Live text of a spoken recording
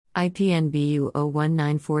IPN BU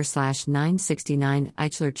 0194/969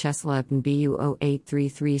 Eichler Cheslov BU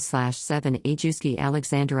 0833/7 Ajewski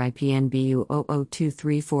Alexander IPN BU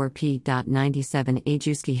 00234P.97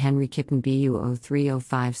 Ajewski Henry Kippen BU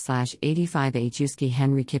 0305/85 Ajewski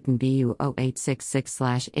Henry Kippen BU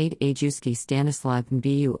 0866/8 Ajewski Stanislav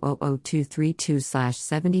BU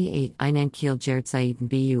 00232/78 Einenkiel Jared Said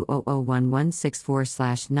BU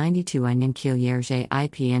 001164/92 Einenkiel Yerje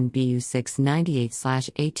IPN BU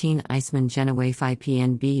 698/18 Eisman Genevieve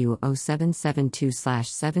IPN BU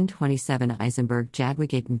 0772/727 Eisenberg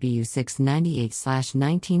Jadwigaten BU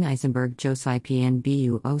 698/19 Eisenberg Joseph IPN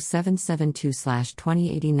BU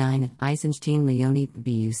 0772/2089 Eisenstein Leonid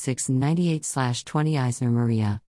BU 698/20 Eisner Maria